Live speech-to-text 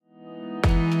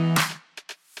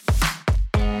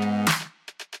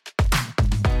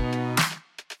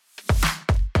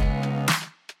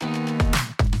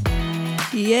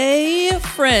Yay,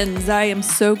 friends. I am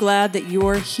so glad that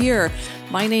you're here.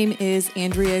 My name is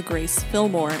Andrea Grace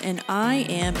Fillmore, and I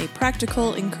am a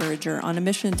practical encourager on a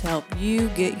mission to help you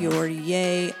get your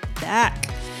yay back.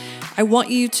 I want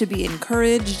you to be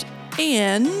encouraged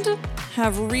and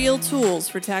have real tools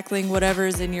for tackling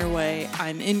whatever's in your way.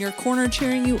 I'm in your corner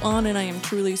cheering you on, and I am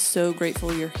truly so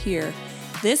grateful you're here.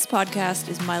 This podcast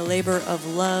is my labor of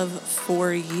love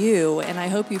for you, and I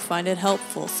hope you find it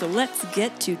helpful. So let's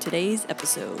get to today's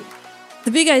episode.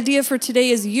 The big idea for today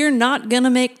is you're not going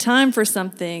to make time for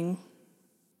something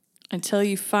until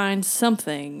you find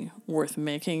something worth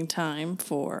making time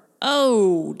for.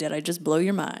 Oh, did I just blow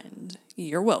your mind?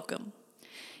 You're welcome.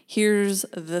 Here's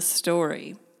the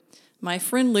story. My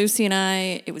friend Lucy and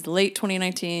I, it was late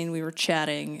 2019, we were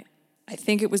chatting. I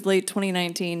think it was late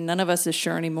 2019. None of us is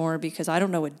sure anymore because I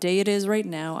don't know what day it is right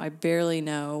now. I barely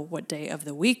know what day of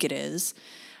the week it is.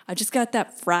 I just got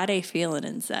that Friday feeling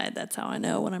inside. That's how I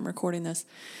know when I'm recording this.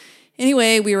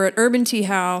 Anyway, we were at Urban Tea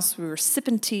House. We were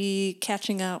sipping tea,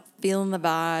 catching up, feeling the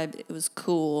vibe. It was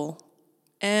cool.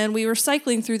 And we were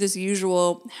cycling through this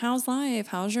usual, how's life?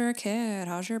 How's your kid?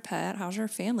 How's your pet? How's your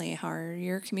family? How are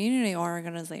your community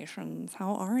organizations?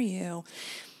 How are you?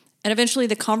 And eventually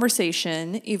the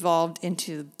conversation evolved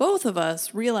into both of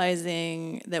us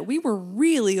realizing that we were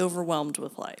really overwhelmed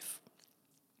with life.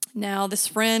 Now, this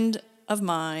friend of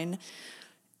mine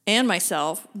and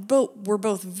myself were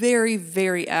both very,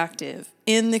 very active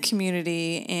in the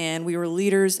community, and we were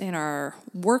leaders in our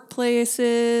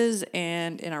workplaces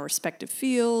and in our respective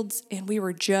fields, and we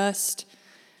were just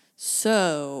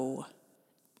so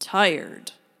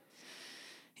tired.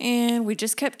 And we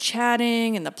just kept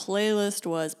chatting, and the playlist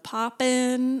was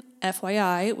poppin'.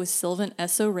 FYI, it was Sylvan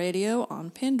Esso Radio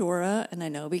on Pandora, and I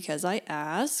know because I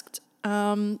asked.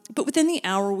 But within the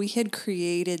hour, we had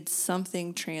created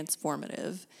something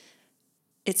transformative.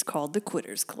 It's called the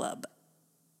Quitters Club.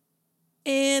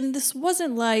 And this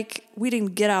wasn't like we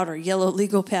didn't get out our yellow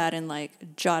legal pad and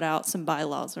jot out some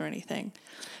bylaws or anything.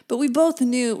 But we both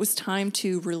knew it was time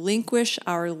to relinquish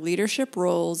our leadership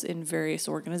roles in various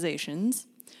organizations.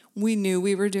 We knew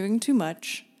we were doing too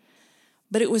much,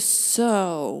 but it was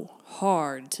so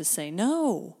hard to say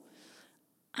no.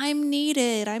 I'm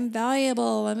needed. I'm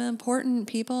valuable. I'm important.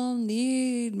 People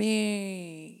need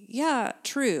me. Yeah,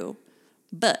 true,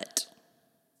 but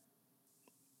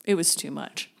it was too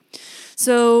much.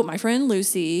 So my friend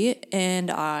Lucy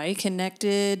and I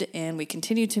connected, and we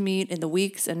continued to meet in the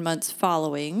weeks and months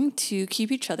following to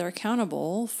keep each other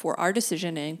accountable for our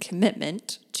decision and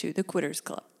commitment to the Quitters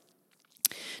Club.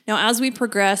 Now, as we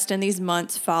progressed in these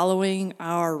months following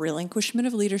our relinquishment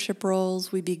of leadership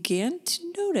roles, we began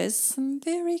to notice some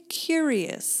very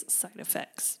curious side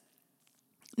effects.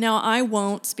 Now, I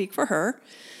won't speak for her,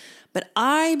 but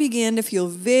I began to feel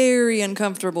very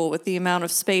uncomfortable with the amount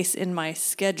of space in my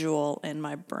schedule and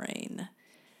my brain.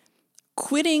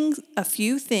 Quitting a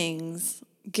few things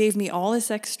gave me all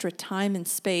this extra time and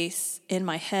space in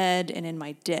my head and in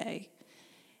my day.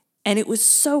 And it was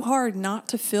so hard not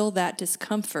to fill that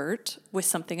discomfort with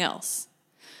something else.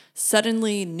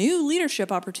 Suddenly, new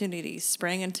leadership opportunities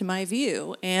sprang into my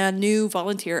view, and new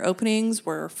volunteer openings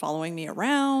were following me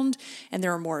around, and there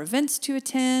were more events to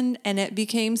attend, and it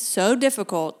became so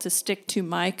difficult to stick to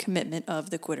my commitment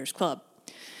of the Quitters Club.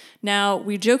 Now,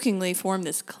 we jokingly formed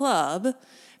this club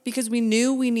because we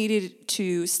knew we needed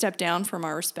to step down from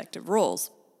our respective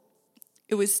roles.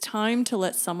 It was time to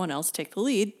let someone else take the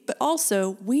lead, but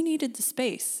also we needed the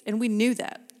space, and we knew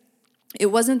that. It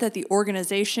wasn't that the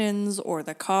organizations or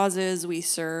the causes we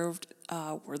served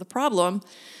were the problem.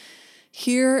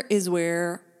 Here is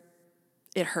where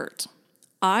it hurt.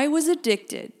 I was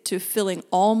addicted to filling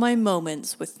all my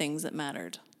moments with things that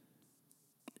mattered.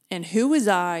 And who was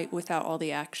I without all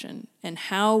the action? And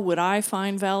how would I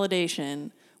find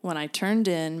validation when I turned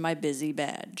in my busy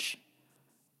badge?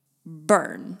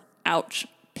 Burn. Ouch,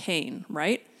 pain,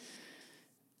 right?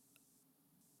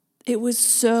 It was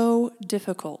so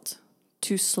difficult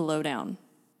to slow down.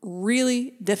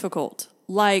 Really difficult.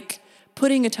 Like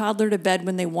putting a toddler to bed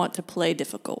when they want to play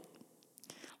difficult.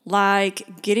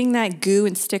 Like getting that glue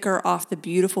and sticker off the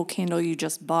beautiful candle you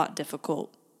just bought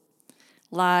difficult.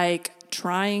 Like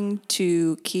trying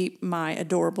to keep my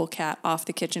adorable cat off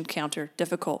the kitchen counter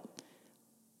difficult.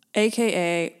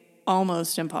 AKA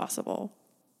almost impossible.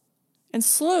 And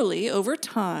slowly, over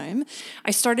time,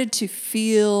 I started to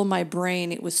feel my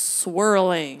brain. It was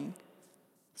swirling,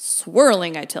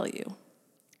 I tell you.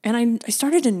 And I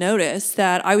started to notice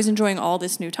that I was enjoying all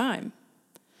this new time.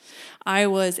 I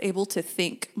was able to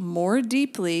think more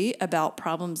deeply about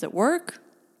problems at work,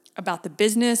 about the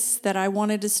business that I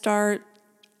wanted to start,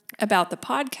 about the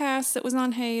podcast that was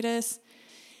on hiatus,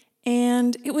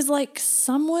 And it was like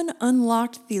someone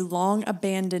unlocked the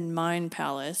long-abandoned mind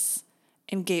palace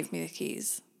and gave me the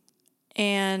keys.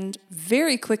 And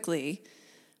very quickly,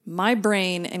 my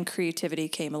brain and creativity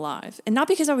came alive. And not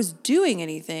because I was doing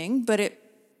anything,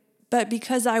 but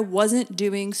because I wasn't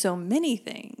doing so many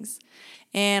things.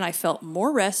 And I felt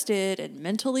more rested and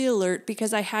mentally alert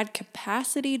because I had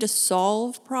capacity to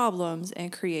solve problems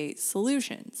and create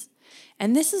solutions.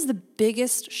 And this is the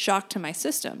biggest shock to my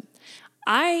system.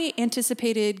 I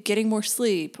anticipated getting more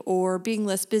sleep or being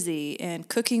less busy and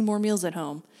cooking more meals at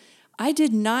home. I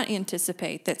did not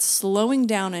anticipate that slowing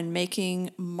down and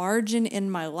making margin in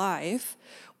my life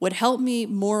would help me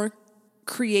more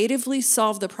creatively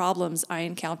solve the problems I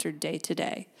encountered day to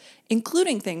day,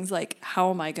 including things like,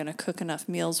 how am I going to cook enough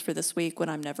meals for this week when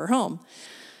I'm never home?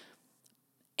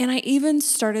 And I even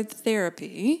started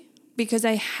therapy because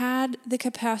I had the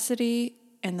capacity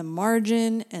and the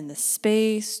margin and the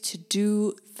space to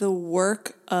do the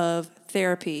work of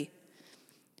therapy.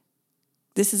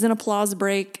 This is an applause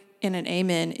break and an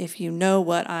amen if you know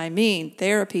what I mean.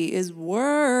 Therapy is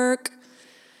work.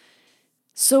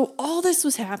 So all this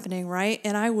was happening, right?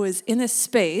 And I was in a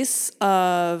space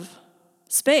of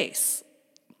space.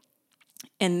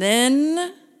 And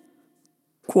then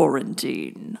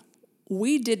quarantine.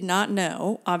 We did not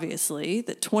know, obviously,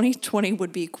 that 2020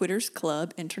 would be Quitters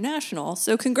Club International.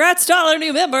 So congrats to all our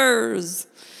new members.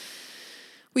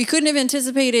 We couldn't have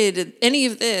anticipated any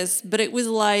of this, but it was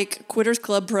like Quitters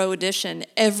Club Pro Edition.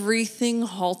 Everything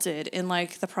halted in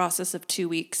like the process of 2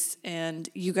 weeks. And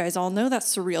you guys all know that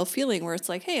surreal feeling where it's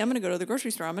like, hey, I'm going to go to the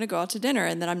grocery store. I'm going to go out to dinner.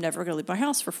 And then I'm never going to leave my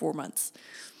house for 4 months.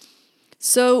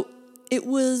 So it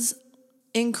was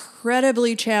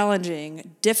incredibly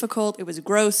challenging, difficult. It was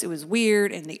gross. It was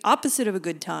weird. And the opposite of a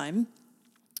good time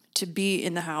to be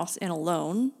in the house and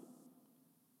alone.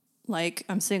 Like,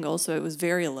 I'm single, so it was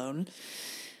very alone.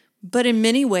 But in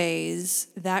many ways,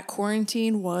 that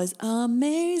quarantine was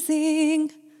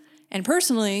amazing. And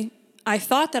personally, I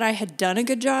thought that I had done a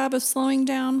good job of slowing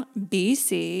down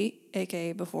BC,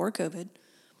 aka before COVID.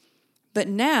 But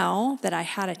now that I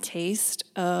had a taste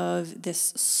of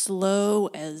this slow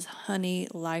as honey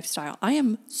lifestyle, I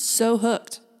am so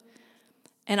hooked.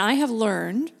 And I have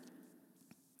learned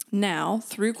now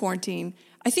through quarantine,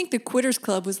 I think the Quitters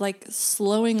Club was like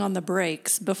slowing on the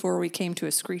brakes before we came to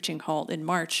a screeching halt in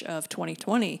March of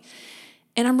 2020.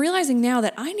 And I'm realizing now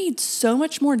that I need so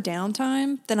much more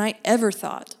downtime than I ever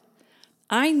thought.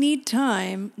 I need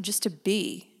time just to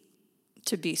be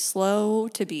slow,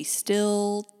 to be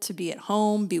still, to be at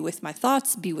home, be with my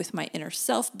thoughts, be with my inner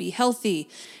self, be healthy,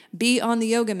 be on the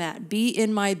yoga mat, be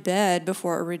in my bed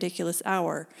before a ridiculous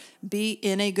hour, be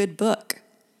in a good book.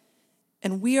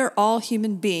 And we are all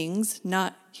human beings,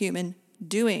 not human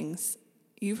doings.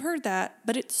 You've heard that,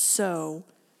 but it's so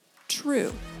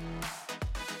true.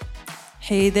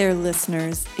 Hey there,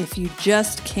 listeners. If you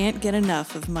just can't get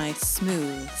enough of my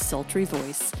smooth, sultry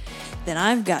voice, then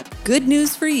I've got good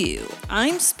news for you.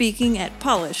 I'm speaking at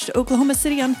Polished, Oklahoma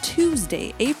City on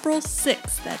Tuesday, April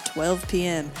 6th at 12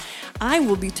 p.m. I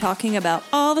will be talking about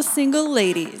all the single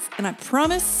ladies, and I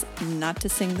promise not to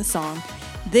sing the song.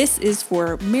 This is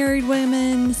for married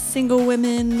women, single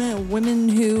women, women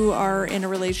who are in a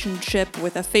relationship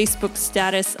with a Facebook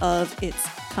status of it's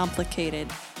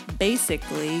complicated.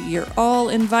 Basically, you're all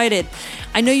invited.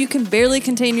 I know you can barely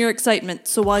contain your excitement,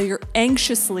 so while you're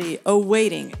anxiously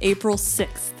awaiting April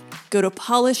 6th, go to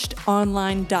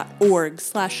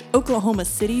polishedonline.org/Oklahoma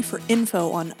City for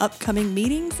info on upcoming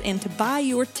meetings and to buy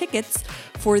your tickets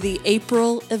for the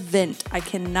April event. I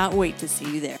cannot wait to see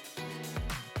you there.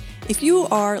 If you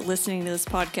are listening to this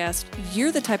podcast,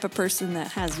 you're the type of person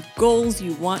that has goals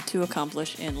you want to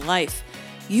accomplish in life.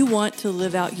 You want to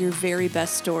live out your very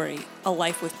best story, a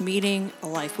life with meaning, a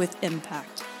life with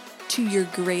impact, to your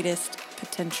greatest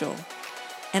potential.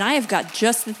 And I have got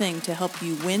just the thing to help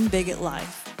you win big at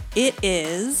life. It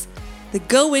is the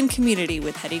Go Win Community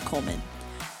with Hetty Coleman.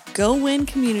 Go Win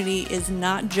Community is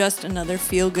not just another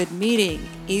feel-good meeting,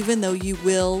 even though you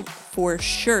will for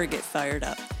sure get fired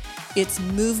up. It's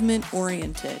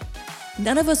movement-oriented.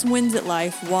 None of us wins at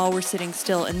life while we're sitting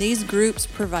still, and these groups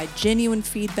provide genuine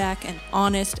feedback and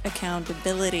honest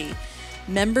accountability.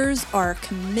 Members are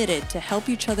committed to help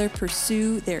each other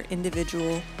pursue their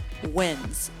individual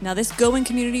wins. Now, this Go Win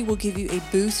community will give you a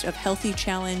boost of healthy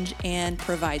challenge and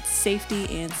provide safety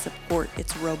and support.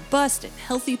 It's a robust and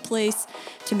healthy place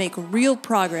to make real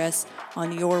progress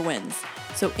on your wins.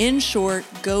 So in short,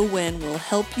 Go Win will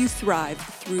help you thrive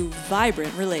through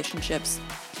vibrant relationships.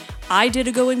 I did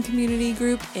a Go In community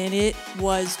group and it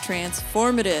was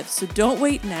transformative. So don't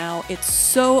wait now. It's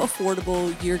so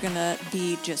affordable. You're going to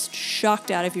be just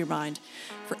shocked out of your mind.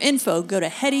 For info, go to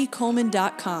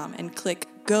HettyColeman.com and click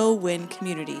Go Win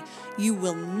Community. You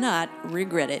will not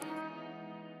regret it.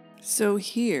 So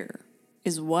here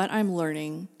is what I'm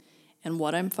learning and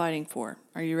what I'm fighting for.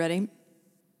 Are you ready?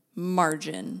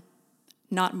 Margin.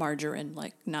 Not margarine,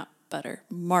 like not butter.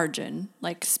 Margin,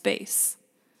 like space.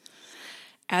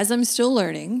 As I'm still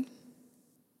learning,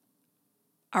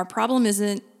 our problem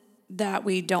isn't that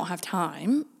we don't have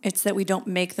time. It's that we don't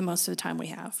make the most of the time we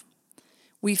have.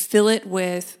 We fill it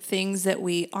with things that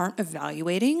we aren't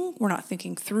evaluating, we're not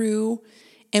thinking through,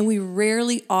 and we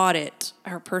rarely audit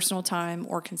our personal time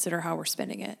or consider how we're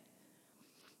spending it.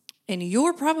 And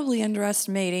you're probably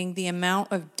underestimating the amount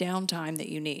of downtime that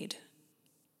you need.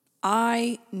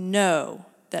 I know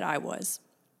that I was.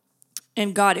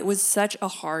 And God, it was such a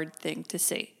hard thing to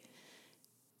see.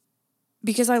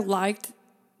 Because I liked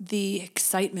the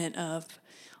excitement of,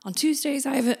 on Tuesdays,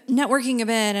 I have a networking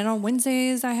event, and on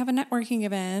Wednesdays, I have a networking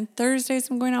event. Thursdays,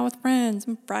 I'm going out with friends,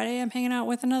 and Friday, I'm hanging out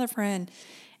with another friend.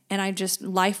 And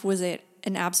life was an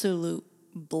absolute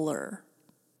blur.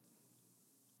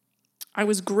 I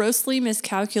was grossly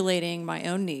miscalculating my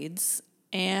own needs,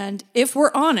 and if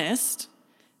we're honest,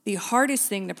 the hardest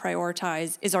thing to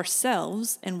prioritize is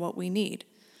ourselves and what we need.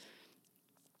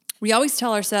 We always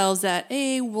tell ourselves that,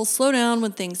 hey, we'll slow down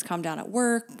when things calm down at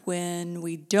work, when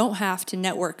we don't have to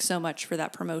network so much for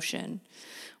that promotion.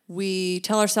 We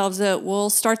tell ourselves that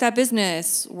we'll start that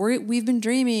business we've been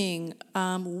dreaming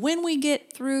when we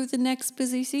get through the next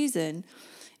busy season.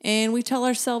 And we tell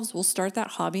ourselves we'll start that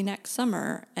hobby next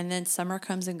summer, and then summer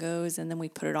comes and goes, and then we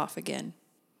put it off again.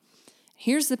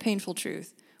 Here's the painful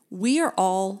truth. We are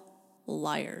all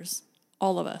liars,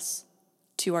 all of us,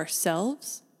 to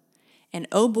ourselves. And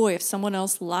oh boy, if someone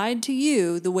else lied to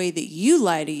you the way that you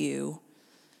lie to you,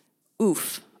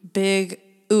 oof, big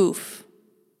oof.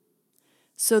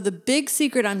 So the big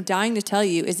secret I'm dying to tell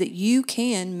you is that you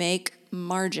can make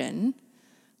margin,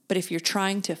 but if you're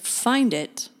trying to find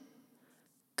it,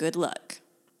 good luck.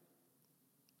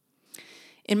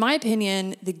 In my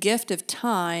opinion, the gift of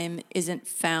time isn't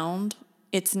found.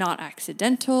 It's not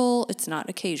accidental. It's not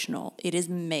occasional. It is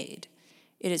made.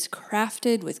 It is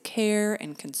crafted with care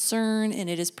and concern, and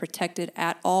it is protected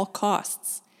at all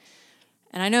costs.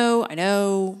 And I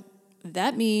know,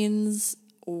 that means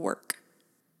work.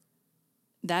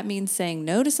 That means saying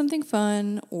no to something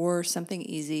fun or something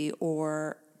easy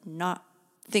or not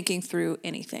thinking through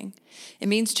anything. It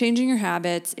means changing your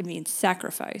habits. It means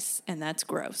sacrifice, and that's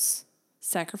gross.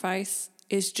 Sacrifice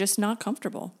is just not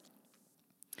comfortable.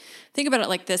 Think about it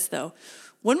like this, though.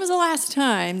 When was the last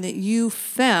time that you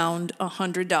found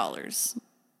 $100?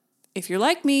 If you're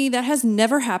like me, that has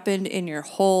never happened in your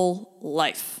whole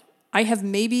life. I have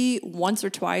maybe once or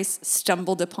twice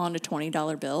stumbled upon a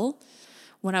 $20 bill.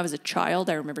 When I was a child,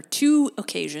 I remember 2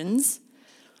 occasions.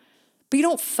 But you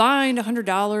don't find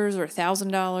 $100 or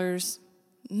 $1,000.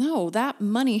 No, that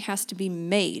money has to be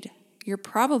made. You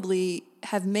probably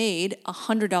have made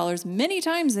 $100 many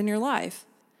times in your life.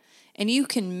 And you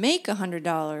can make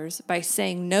 $100 by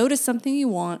saying no to something you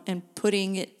want and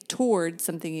putting it towards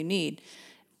something you need.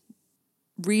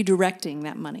 Redirecting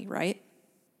that money, right?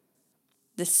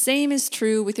 The same is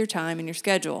true with your time and your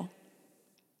schedule.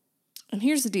 And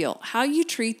here's the deal. How you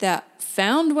treat that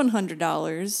found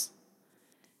 $100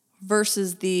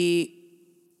 versus the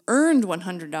earned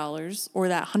 $100 or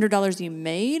that $100 you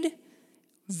made,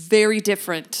 very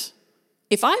different.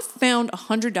 If I found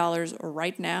 $100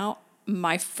 right now,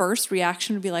 my first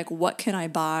reaction would be like, what can I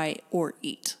buy or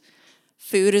eat?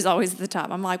 Food is always at the top.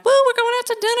 I'm like, well, we're going out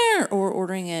to dinner or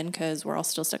ordering in because we're all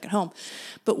still stuck at home.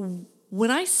 But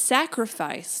when I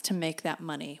sacrifice to make that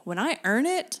money, when I earn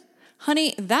it,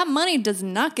 honey, that money does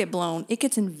not get blown. It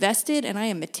gets invested, and I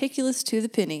am meticulous to the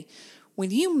penny. When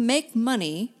you make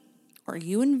money or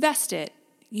you invest it,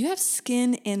 you have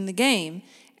skin in the game,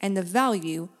 and the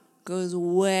value goes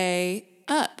way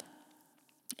up.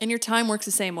 And your time works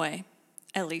the same way.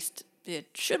 At least it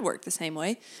should work the same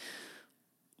way.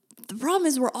 The problem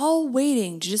is we're all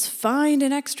waiting to just find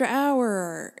an extra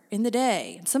hour in the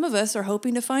day. And some of us are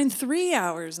hoping to find 3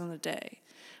 hours in the day.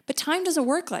 But time doesn't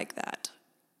work like that.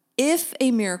 If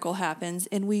a miracle happens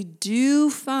and we do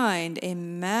find a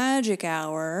magic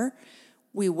hour,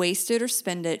 we waste it or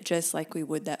spend it just like we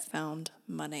would that found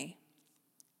money.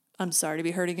 I'm sorry to be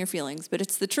hurting your feelings, but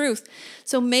it's the truth.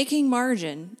 So making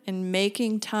margin and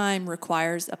making time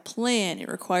requires a plan. It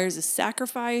requires a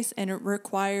sacrifice, and it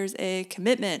requires a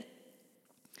commitment.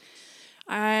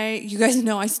 You guys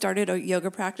know I started a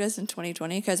yoga practice in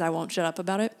 2020 because I won't shut up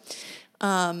about it.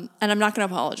 And I'm not going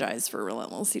to apologize for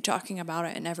relentlessly talking about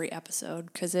it in every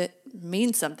episode because it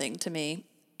means something to me.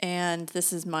 And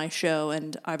this is my show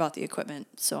and I bought the equipment,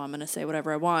 so I'm going to say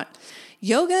whatever I want.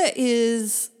 Yoga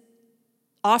is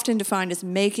often defined as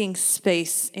making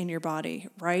space in your body,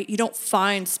 right? You don't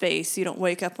find space. You don't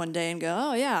wake up one day and go,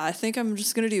 oh yeah, I think I'm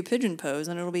just going to do pigeon pose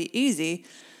and it'll be easy.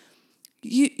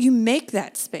 You make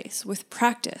that space with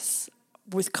practice,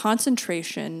 with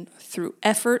concentration, through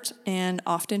effort, and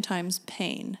oftentimes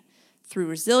pain, through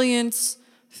resilience,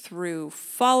 through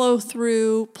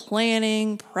follow-through,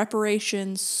 planning,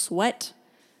 preparation, sweat.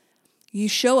 You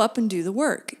show up and do the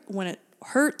work when it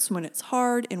hurts, when it's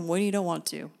hard, and when you don't want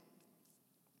to.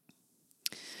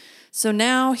 So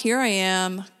now here I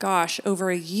am, over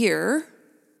a year.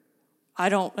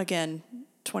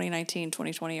 2019,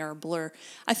 2020 are a blur.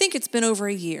 I think it's been over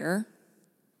a year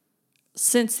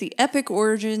since the epic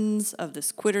origins of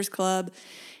this Quitters Club,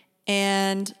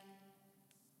 and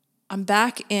I'm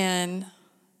back in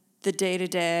the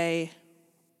day-to-day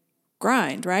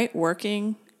grind, right?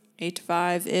 Working 8 to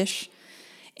 5-ish.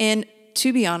 And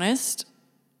to be honest,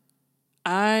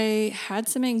 I had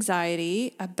some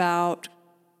anxiety about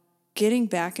getting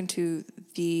back into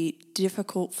the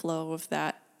difficult flow of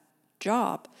that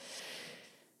job.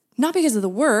 Not because of the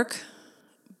work,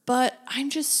 but I'm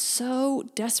just so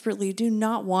desperately do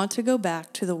not want to go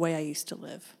back to the way I used to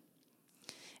live.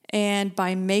 And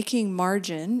by making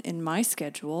margin in my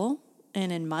schedule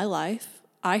and in my life,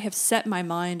 I have set my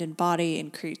mind and body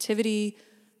and creativity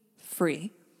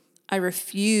free. I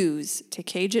refuse to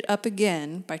cage it up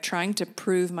again by trying to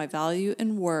prove my value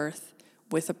and worth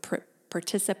with a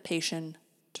participation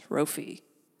trophy.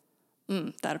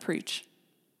 That'll preach.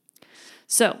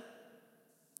 So,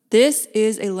 this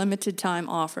is a limited time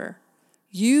offer.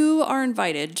 You are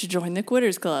invited to join the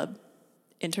Quitters Club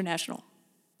International,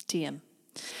 TM.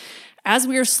 As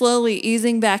we are slowly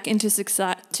easing back into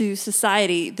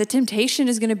society, the temptation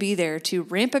is going to be there to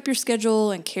ramp up your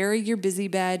schedule and carry your busy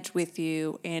badge with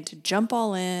you and to jump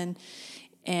all in.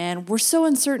 And we're so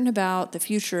uncertain about the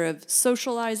future of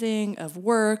socializing, of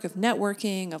work, of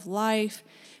networking, of life.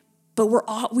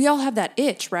 But we all have that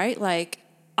itch, right? Like,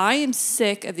 I am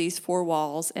sick of these four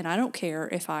walls, and I don't care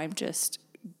if I'm just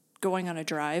going on a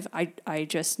drive. I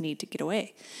just need to get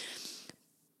away.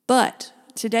 But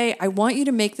today, I want you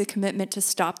to make the commitment to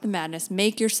stop the madness.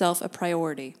 Make yourself a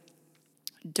priority.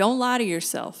 Don't lie to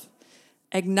yourself.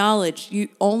 Acknowledge you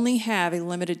only have a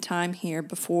limited time here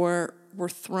before we're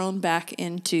thrown back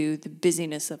into the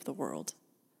busyness of the world.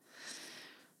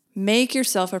 Make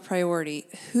yourself a priority.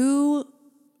 Who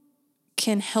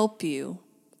can help you?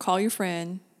 Call your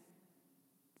friend.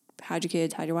 How'd your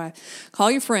kids? How'd your wife?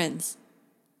 Call your friends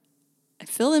and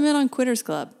fill them in on Quitters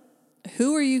Club.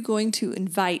 Who are you going to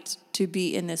invite to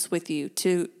be in this with you,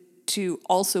 to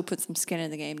also put some skin in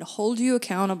the game, to hold you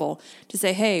accountable, to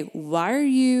say, hey, why are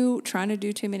you trying to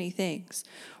do too many things?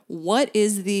 What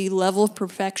is the level of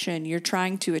perfection you're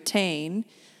trying to attain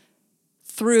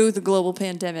through the global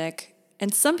pandemic?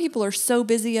 And some people are so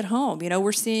busy at home. You know,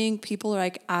 we're seeing people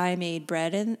like, I made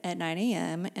bread at 9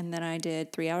 a.m. and then I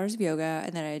did 3 hours of yoga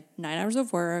and then I had 9 hours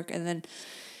of work. And then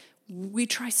we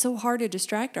try so hard to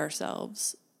distract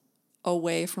ourselves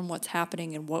away from what's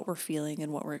happening and what we're feeling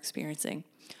and what we're experiencing.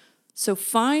 So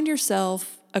find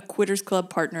yourself a Quitters Club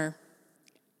partner.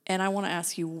 And I want to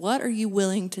ask you, what are you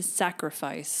willing to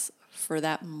sacrifice for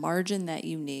that margin that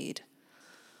you need?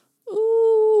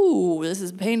 Ooh, this is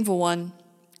a painful one.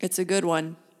 It's a good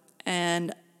one.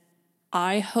 And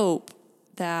I hope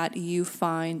that you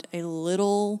find a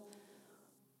little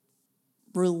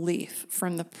relief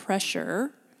from the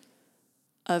pressure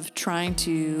of trying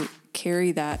to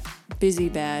carry that busy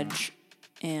badge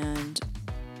and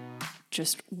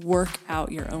just work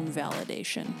out your own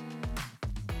validation.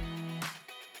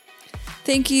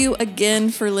 Thank you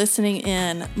again for listening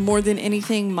in. More than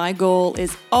anything, my goal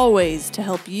is always to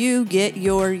help you get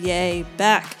your yay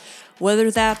back.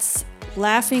 Whether that's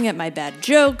laughing at my bad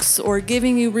jokes or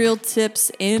giving you real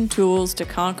tips and tools to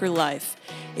conquer life.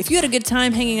 If you had a good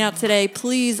time hanging out today,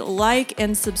 please like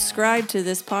and subscribe to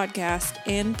this podcast,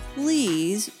 and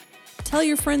please tell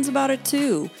your friends about it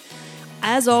too.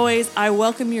 As always, I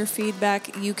welcome your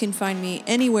feedback. You can find me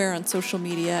anywhere on social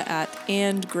media at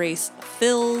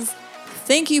 @andgracefills.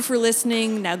 Thank you for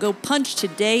listening. Now go punch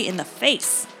today in the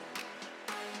face.